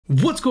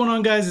What's going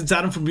on, guys? It's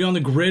Adam from Beyond the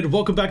Grid.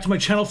 Welcome back to my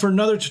channel for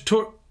another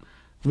tutorial.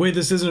 Wait,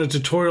 this isn't a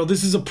tutorial.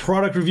 This is a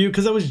product review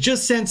because I was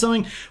just sent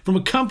something from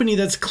a company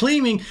that's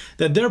claiming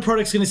that their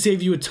product's going to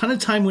save you a ton of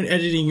time when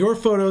editing your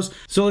photos.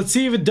 So let's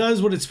see if it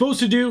does what it's supposed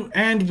to do.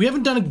 And we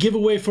haven't done a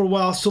giveaway for a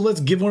while, so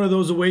let's give one of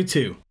those away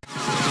too.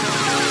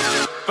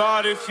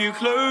 But if you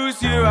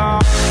close your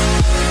eyes.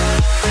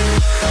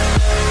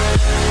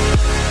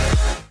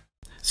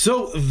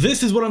 So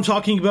this is what I'm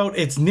talking about.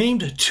 It's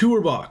named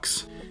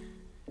TourBox.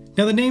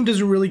 Now, the name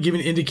doesn't really give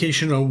an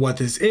indication on what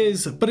this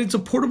is, but it's a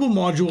portable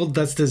module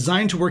that's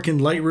designed to work in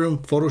Lightroom,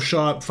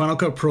 Photoshop, Final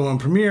Cut Pro, and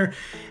Premiere,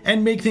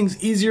 and make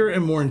things easier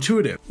and more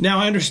intuitive. Now,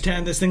 I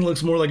understand this thing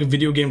looks more like a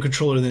video game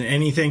controller than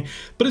anything,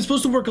 but it's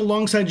supposed to work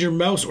alongside your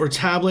mouse or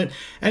tablet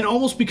and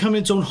almost become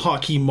its own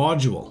hotkey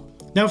module.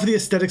 Now, for the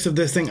aesthetics of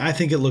this thing, I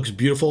think it looks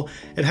beautiful.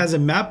 It has a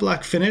matte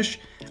black finish,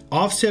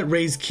 offset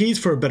raised keys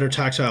for a better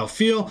tactile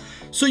feel,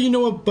 so you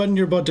know what button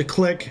you're about to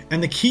click,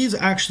 and the keys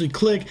actually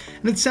click,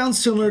 and it sounds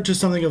similar to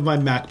something of my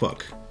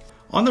MacBook.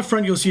 On the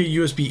front, you'll see a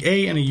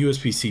USB-A and a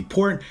USB-C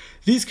port.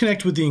 These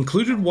connect with the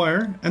included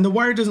wire, and the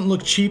wire doesn't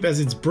look cheap as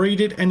it's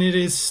braided and it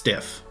is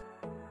stiff.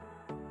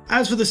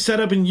 As for the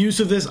setup and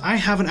use of this, I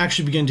haven't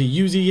actually begun to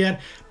use it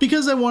yet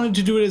because I wanted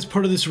to do it as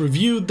part of this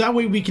review. That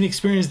way we can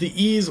experience the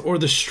ease or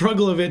the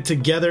struggle of it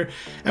together,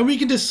 and we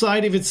can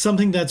decide if it's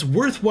something that's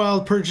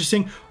worthwhile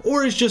purchasing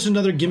or it's just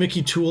another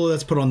gimmicky tool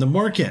that's put on the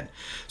market.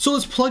 So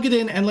let's plug it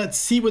in and let's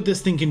see what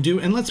this thing can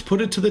do, and let's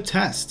put it to the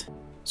test.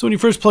 So when you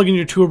first plug in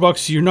your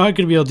TourBox, you're not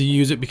going to be able to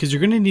use it because you're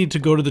going to need to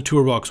go to the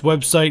TourBox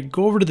website,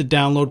 go over to the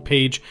download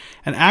page,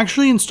 and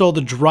actually install the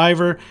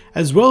driver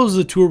as well as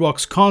the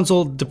TourBox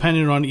console,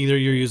 depending on either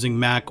you're using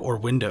Mac or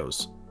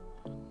Windows.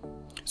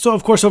 So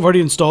of course I've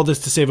already installed this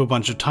to save a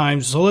bunch of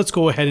time, so let's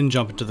go ahead and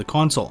jump into the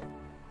console.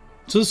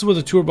 So this is what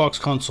the TourBox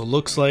console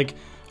looks like.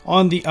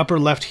 On the upper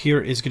left here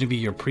is going to be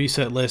your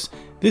preset list.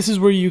 This is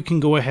where you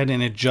can go ahead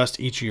and adjust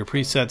each of your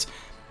presets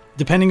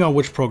depending on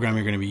which program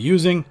you're going to be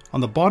using. On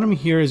the bottom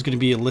here is going to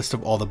be a list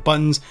of all the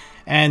buttons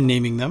and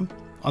naming them.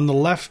 On the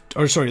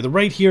the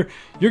right here,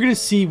 you're going to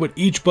see what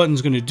each button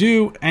is going to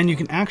do, and you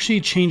can actually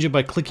change it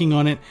by clicking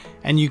on it,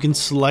 and you can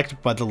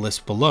select by the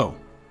list below.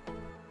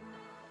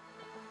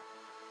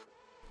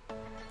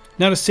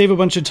 Now, to save a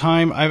bunch of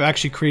time, I've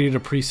actually created a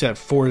preset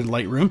for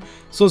Lightroom.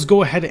 So let's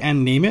go ahead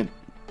and name it.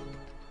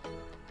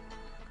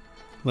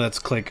 Let's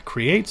click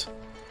create.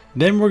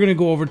 Then we're going to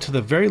go over to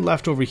the very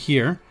left over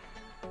here,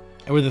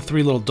 and with the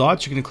three little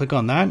dots, you're going to click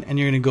on that and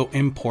you're going to go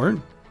import.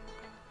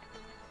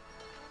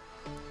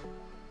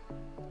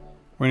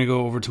 We're going to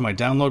go over to my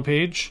download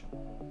page.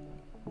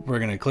 We're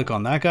going to click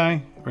on that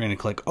guy. We're going to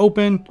click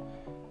open,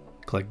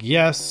 click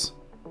yes,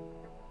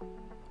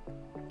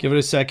 give it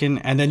a second,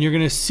 and then you're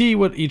going to see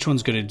what each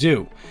one's going to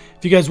do.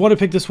 If you guys want to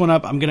pick this one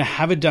up, I'm going to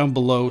have it down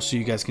below so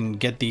you guys can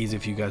get these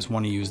if you guys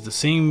want to use the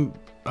same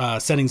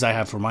settings I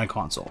have for my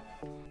console.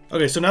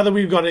 Okay, so now that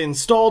we've got it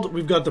installed,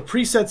 we've got the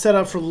preset set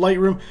up for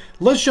Lightroom.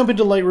 Let's jump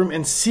into Lightroom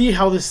and see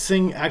how this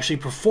thing actually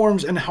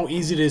performs and how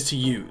easy it is to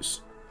use.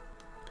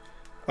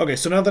 Okay,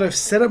 so now that I've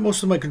set up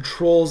most of my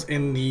controls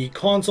in the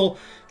console,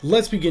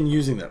 let's begin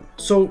using them.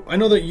 So I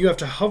know that you have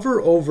to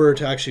hover over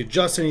to actually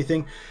adjust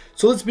anything.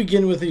 So let's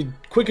begin with the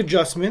quick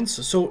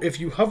adjustments. So if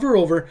you hover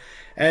over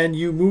and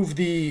you move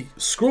the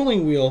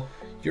scrolling wheel,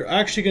 you're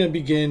actually going to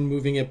begin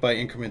moving it by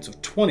increments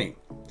of 20.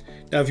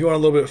 Now, if you want a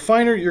little bit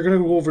finer, you're going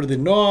to go over to the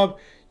knob.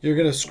 You're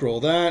going to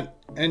scroll that,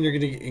 and you're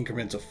going to get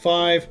increments of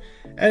 5.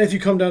 And if you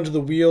come down to the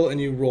wheel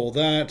and you roll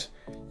that,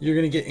 you're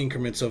going to get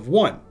increments of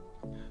 1.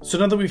 So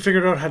now that we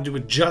figured out how to do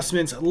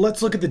adjustments,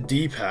 let's look at the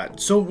D-pad.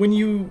 So when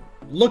you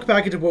look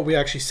back into what we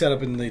actually set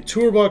up in the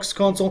TourBox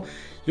console,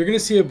 you're going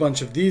to see a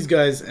bunch of these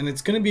guys, and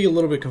it's going to be a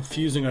little bit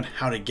confusing on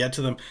how to get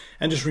to them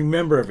and just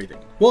remember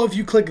everything. Well, if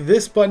you click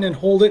this button and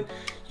hold it,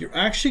 you're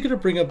actually going to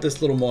bring up this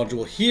little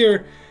module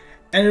here,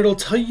 and it'll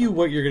tell you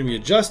what you're going to be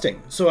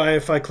adjusting. So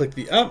if I click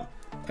the up,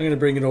 I'm going to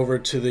bring it over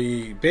to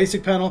the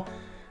basic panel,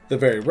 the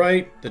very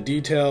right, the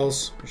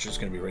details, which is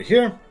going to be right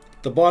here,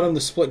 the bottom,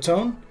 the split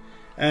tone,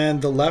 and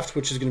the left,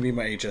 which is going to be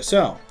my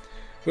HSL,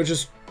 which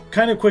is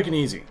kind of quick and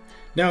easy.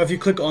 Now, if you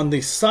click on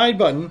the side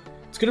button,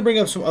 it's going to bring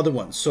up some other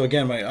ones. So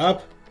again, my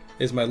up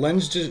is my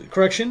lens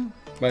correction,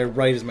 my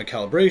right is my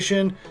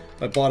calibration,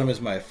 my bottom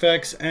is my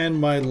effects, and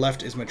my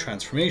left is my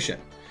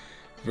transformation.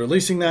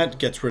 Releasing that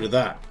gets rid of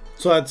that.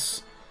 So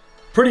that's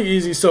pretty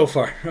easy so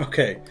far.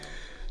 Okay.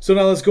 So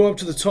now let's go up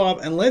to the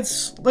top and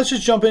let's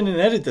just jump in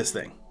and edit this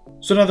thing.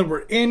 So now that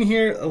we're in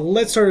here,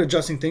 let's start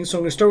adjusting things. So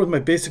I'm going to start with my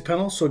basic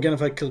panel. So again,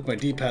 if I click my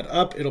D-pad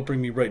up, it'll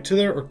bring me right to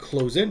there, or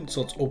close it.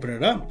 So let's open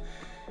it up.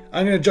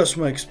 I'm going to adjust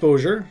my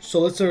exposure. So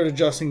let's start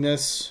adjusting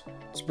this.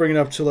 Let's bring it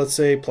up to, let's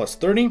say, plus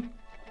 30.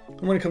 I'm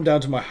going to come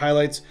down to my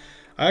highlights.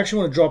 I actually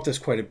want to drop this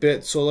quite a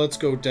bit. So let's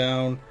go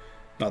down,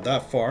 not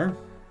that far.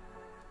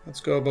 Let's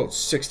go about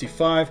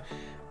 65.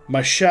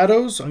 My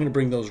shadows, I'm going to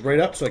bring those right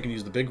up so I can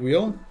use the big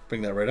wheel.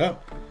 Bring that right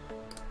up.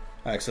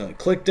 I accidentally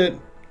clicked it.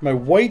 My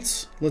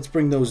whites, let's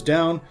bring those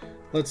down.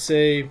 Let's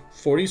say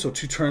 40, so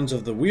 2 turns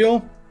of the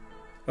wheel,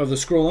 of the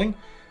scrolling.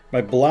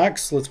 My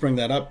blacks, let's bring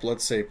that up.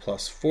 Let's say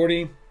plus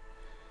 40.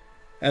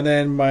 And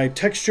then my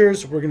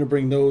textures, we're gonna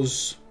bring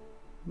those,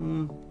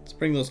 let's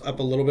bring those up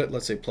a little bit.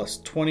 Let's say plus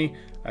 20.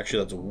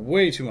 Actually, that's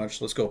way too much.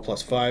 Let's go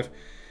plus 5.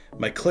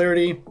 My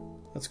clarity,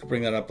 let's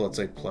bring that up. Let's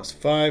say plus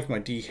 5. My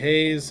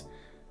dehaze,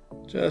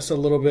 just a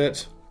little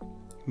bit.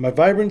 My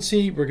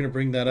vibrancy, we're gonna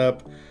bring that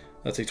up.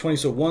 Let's say 20.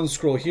 So 1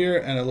 scroll here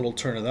and a little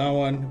turn of that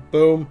one.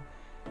 Boom.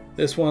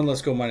 This one,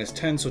 let's go minus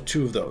 10. So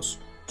 2 of those.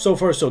 So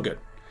far, so good.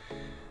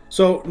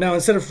 So now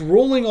instead of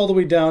rolling all the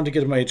way down to get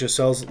to my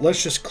HSLs,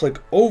 let's just click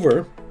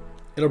over.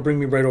 It'll bring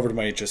me right over to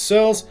my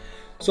HSLs.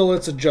 So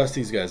let's adjust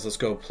these guys. Let's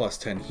go plus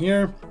 10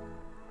 here.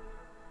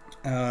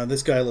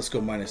 This guy, let's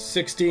go minus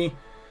 60.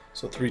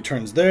 So 3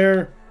 turns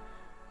there.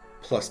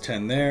 Plus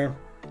 10 there.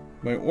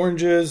 My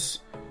oranges,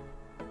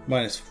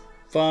 minus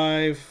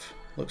 5.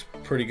 Looks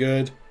pretty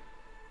good.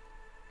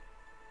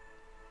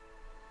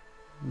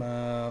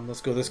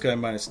 Let's go this guy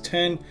minus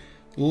 10.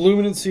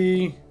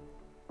 Luminancy,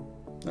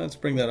 let's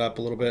bring that up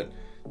a little bit.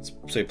 Let's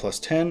say plus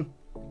 10.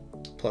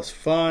 Plus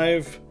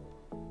 5.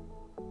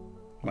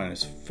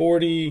 Minus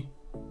 40.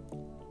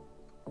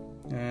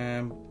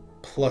 And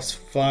plus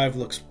 5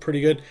 looks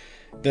pretty good.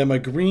 Then my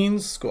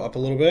greens go up a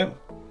little bit.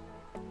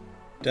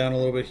 Down a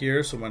little bit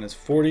here, so minus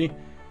 40.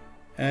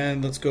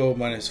 And let's go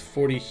minus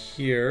 40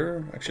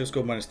 here. Actually, let's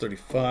go minus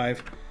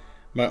 35.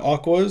 My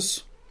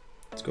aquas,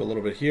 let's go a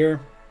little bit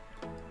here.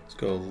 Let's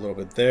go a little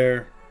bit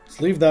there.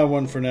 Let's leave that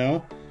one for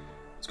now.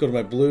 Let's go to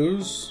my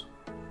blues.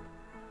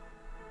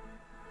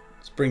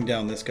 Let's bring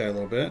down this guy a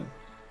little bit.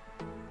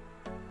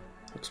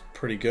 Looks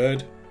pretty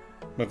good.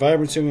 My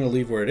vibrancy, I'm going to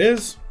leave where it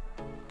is.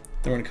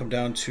 Then we're going to come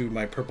down to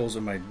my purples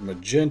and my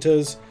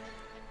magentas.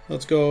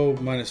 Let's go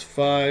minus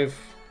 5,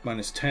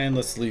 minus 10.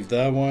 Let's leave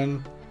that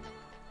one.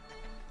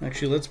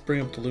 Actually, let's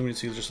bring up the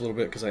luminancy just a little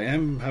bit because I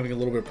am having a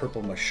little bit of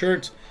purple in my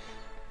shirt.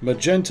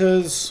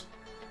 Magentas,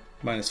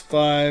 minus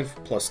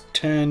 5, plus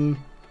 10.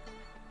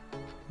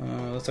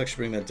 Let's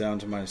actually bring that down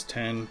to minus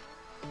 10.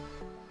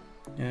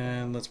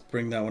 And let's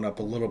bring that one up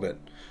a little bit.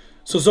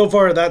 So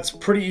far that's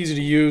pretty easy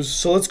to use.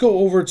 So let's go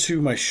over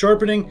to my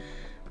sharpening,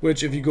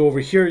 which if you go over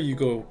here, you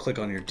go click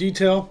on your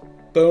detail,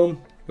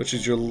 boom, which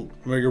is your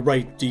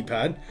right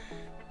D-pad.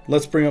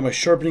 Let's bring up my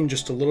sharpening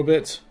just a little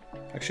bit.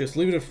 Actually, let's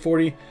leave it at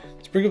 40.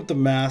 Let's bring up the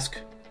mask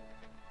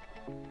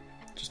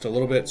just a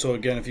little bit. So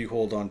again, if you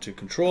hold on to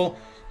control,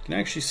 you can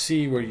actually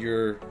see where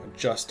you're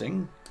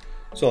adjusting.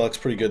 So that looks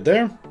pretty good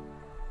there.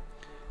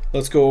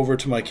 Let's go over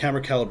to my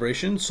camera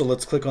calibration. So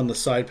let's click on the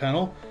side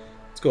panel.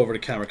 Let's go over to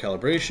camera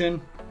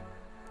calibration.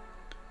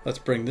 Let's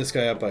bring this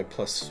guy up by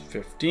plus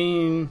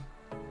 15.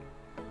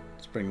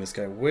 Let's bring this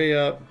guy way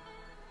up.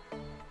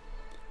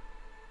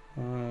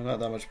 Not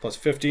that much, plus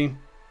 50.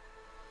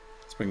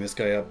 Let's bring this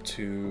guy up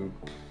to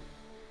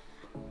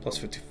plus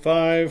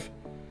 55.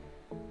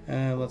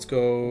 And let's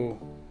go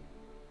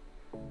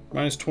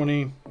minus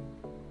 20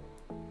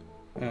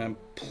 and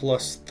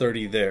plus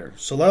 30 there.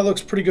 So that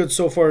looks pretty good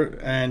so far,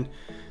 and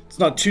it's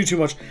not too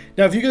much.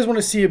 Now, if you guys want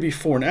to see a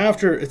before and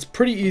after, it's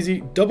pretty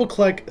easy. Double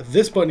click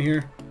this button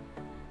here.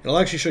 It'll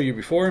actually show you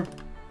before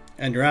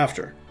and your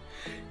after.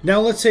 Now,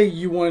 let's say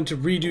you wanted to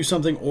redo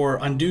something or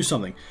undo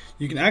something.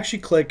 You can actually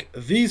click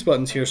these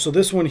buttons here. So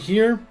this one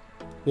here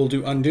will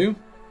do undo,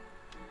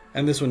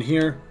 and this one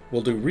here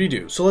will do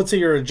redo. So let's say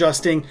you're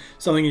adjusting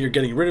something and you're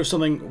getting rid of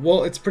something.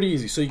 Well, it's pretty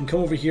easy. So you can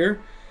come over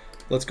here.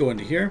 Let's go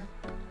into here.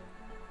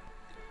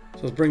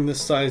 So let's bring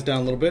this size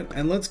down a little bit,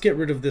 and let's get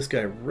rid of this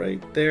guy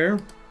right there.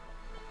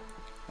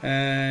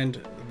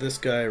 And this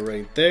guy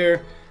right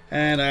there.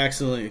 And I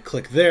accidentally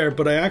click there,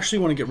 but I actually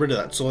want to get rid of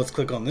that. So let's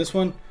click on this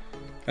one,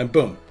 and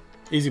boom,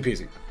 easy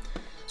peasy.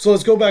 So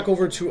let's go back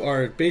over to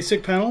our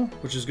basic panel,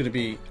 which is going to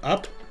be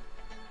up.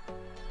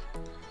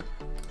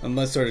 And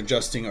let's start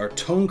adjusting our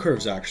tone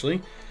curves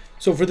actually.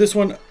 So for this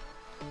one,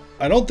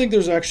 I don't think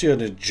there's actually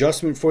an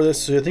adjustment for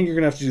this. So I think you're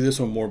going to have to do this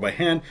one more by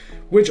hand,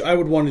 which I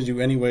would want to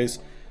do anyways.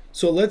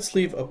 So let's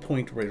leave a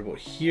point right about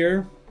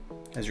here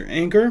as your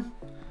anchor.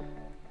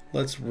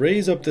 Let's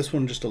raise up this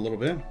one just a little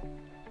bit.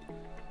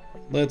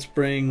 Let's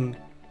bring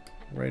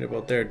right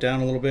about there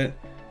down a little bit.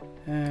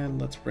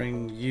 And let's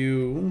bring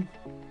you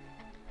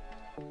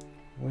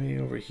way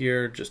over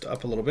here, just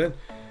up a little bit.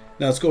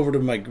 Now let's go over to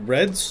my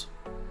reds.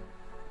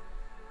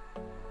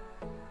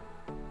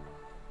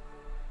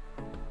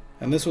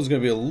 And this one's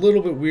gonna be a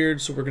little bit weird,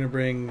 so we're gonna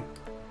bring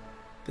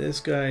this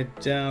guy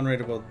down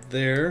right about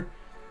there.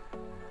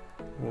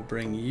 We'll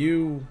bring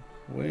you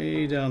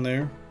way down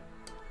there.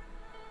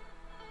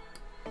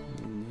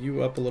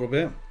 You up a little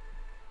bit.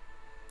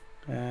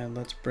 And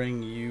let's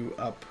bring you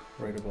up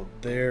right about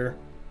there.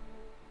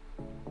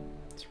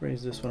 Let's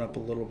raise this one up a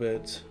little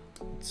bit.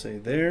 Let's say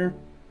there.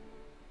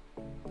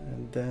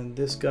 And then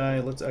this guy,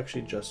 let's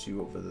actually adjust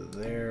you over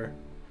there.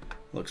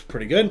 Looks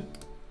pretty good.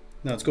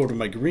 Now let's go to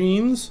my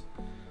greens.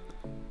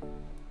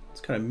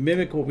 Let's kind of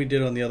mimic what we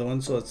did on the other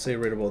one. So let's say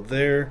right about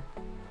there.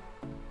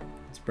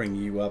 Let's bring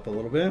you up a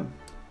little bit.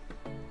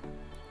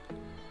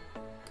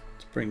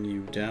 Let's bring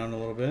you down a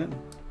little bit.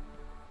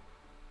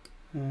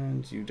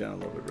 And you down a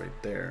little bit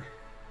right there.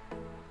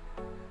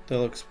 That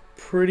looks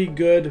pretty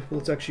good.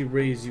 Let's actually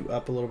raise you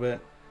up a little bit.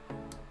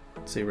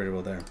 Let's say right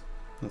about there.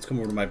 Let's come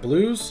over to my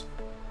blues.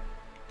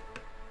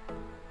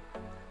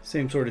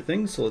 Same sort of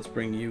thing, so let's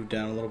bring you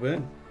down a little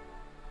bit.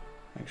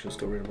 Actually,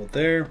 let's go right about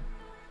there.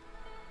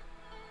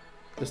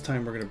 This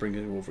time we're going to bring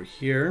you over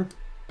here.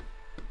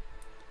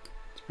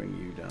 Let's bring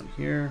you down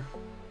here.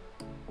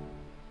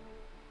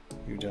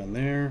 You down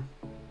there.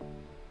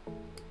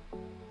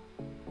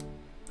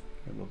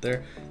 Right about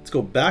there. Let's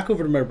go back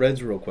over to my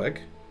reds real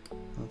quick.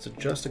 Let's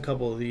adjust a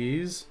couple of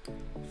these.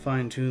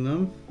 Fine tune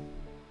them.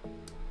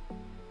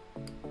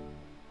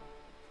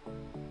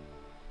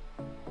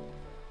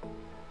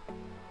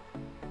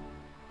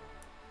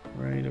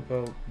 Right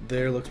about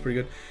there, looks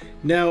pretty good.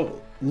 Now,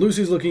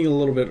 Lucy's looking a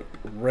little bit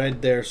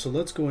red there, so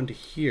let's go into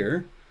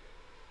here.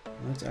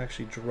 Let's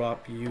actually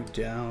drop you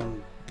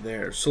down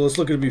there. So let's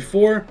look at it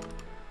before.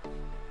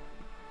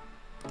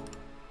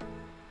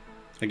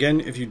 Again,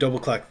 if you double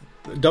click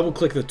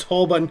the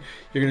tall button,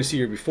 you're going to see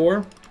your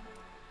before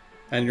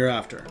and your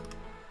after.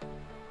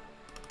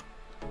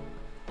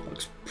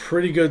 Looks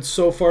pretty good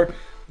so far.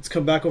 Let's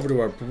come back over to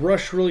our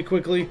brush really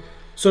quickly.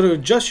 So to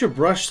adjust your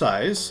brush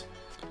size,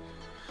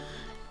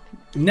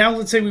 now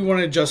let's say we want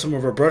to adjust some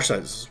of our brush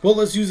sizes. Well,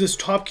 let's use this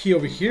top key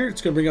over here.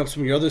 It's going to bring up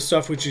some of your other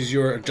stuff, which is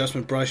your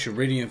adjustment brush, your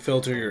radiant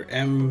filter, your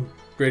M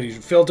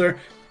gradient filter,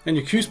 and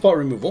your Q spot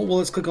removal. Well,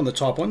 let's click on the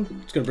top one.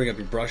 It's going to bring up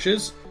your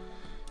brushes.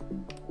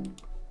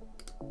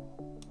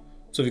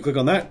 So if you click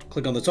on that,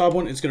 click on the top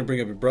one, it's going to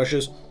bring up your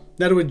brushes.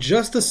 Now to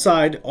adjust the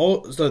size,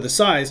 all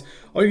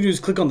you can do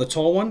is click on the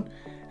tall one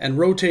and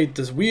rotate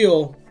this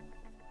wheel,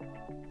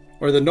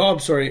 or the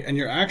knob, sorry, and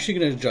you're actually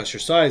going to adjust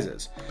your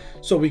sizes.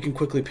 So we can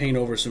quickly paint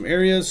over some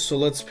areas. So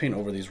let's paint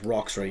over these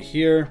rocks right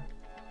here,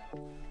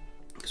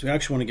 because we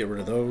actually want to get rid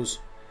of those.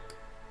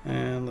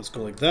 And let's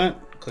go like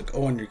that. Click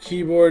O on your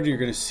keyboard. You're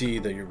going to see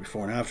that you're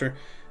before and after.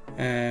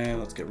 And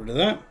let's get rid of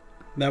that.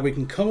 Now we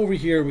can come over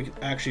here. We can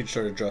actually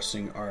start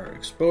adjusting our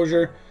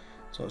exposure.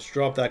 So let's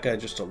drop that guy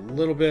just a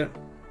little bit.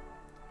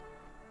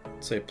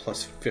 Let's say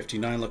plus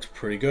 59 looks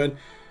pretty good.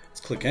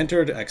 Let's click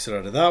enter to exit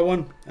out of that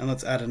one. And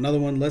let's add another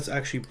one. Let's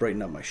actually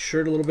brighten up my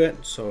shirt a little bit.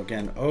 So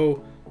again,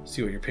 O,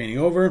 see what you're painting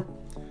over.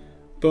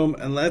 Boom.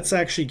 And let's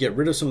actually get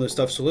rid of some of this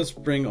stuff. So let's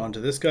bring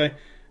onto this guy.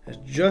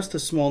 Adjust the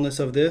smallness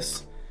of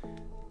this.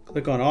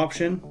 Click on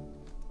option.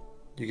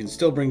 You can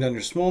still bring down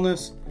your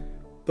smallness.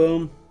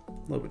 Boom. A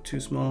little bit too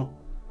small.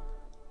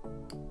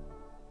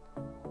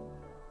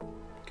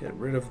 Get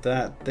rid of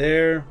that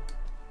there.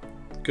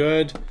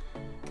 Good.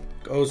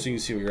 Oh, so you can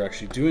see what you're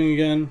actually doing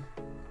again.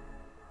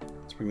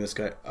 Let's bring this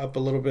guy up a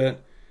little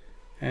bit.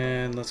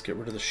 And let's get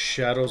rid of the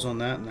shadows on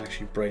that and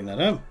actually brighten that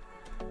up.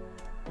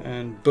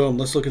 And boom,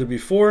 let's look at it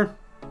before.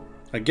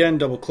 Again,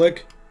 double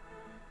click.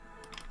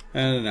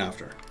 And an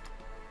after.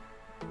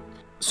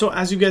 So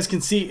as you guys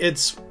can see,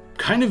 it's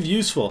kind of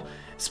useful.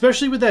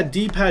 Especially with that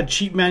D-pad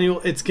cheat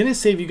manual, it's going to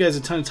save you guys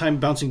a ton of time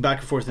bouncing back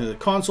and forth into the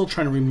console,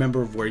 trying to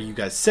remember where you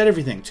guys set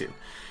everything to.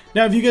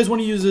 Now, if you guys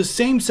want to use the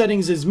same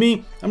settings as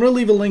me, I'm going to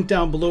leave a link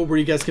down below where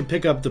you guys can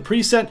pick up the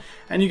preset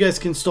and you guys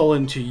can install it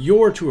into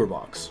your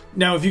TourBox.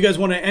 Now, if you guys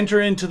want to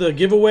enter into the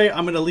giveaway,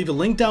 I'm going to leave a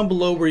link down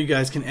below where you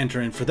guys can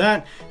enter in for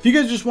that. If you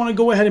guys just want to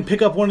go ahead and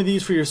pick up one of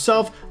these for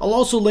yourself, I'll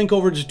also link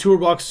over to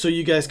TourBox so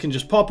you guys can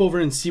just pop over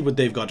and see what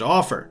they've got to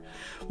offer.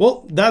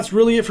 Well, that's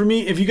really it for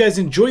me. If you guys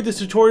enjoyed this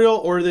tutorial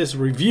or this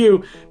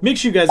review, make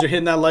sure you guys are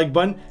hitting that like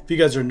button. If you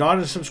guys are not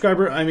a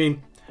subscriber, I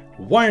mean,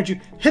 why aren't you?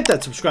 Hit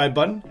that subscribe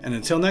button. And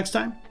until next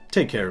time,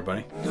 take care,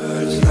 everybody.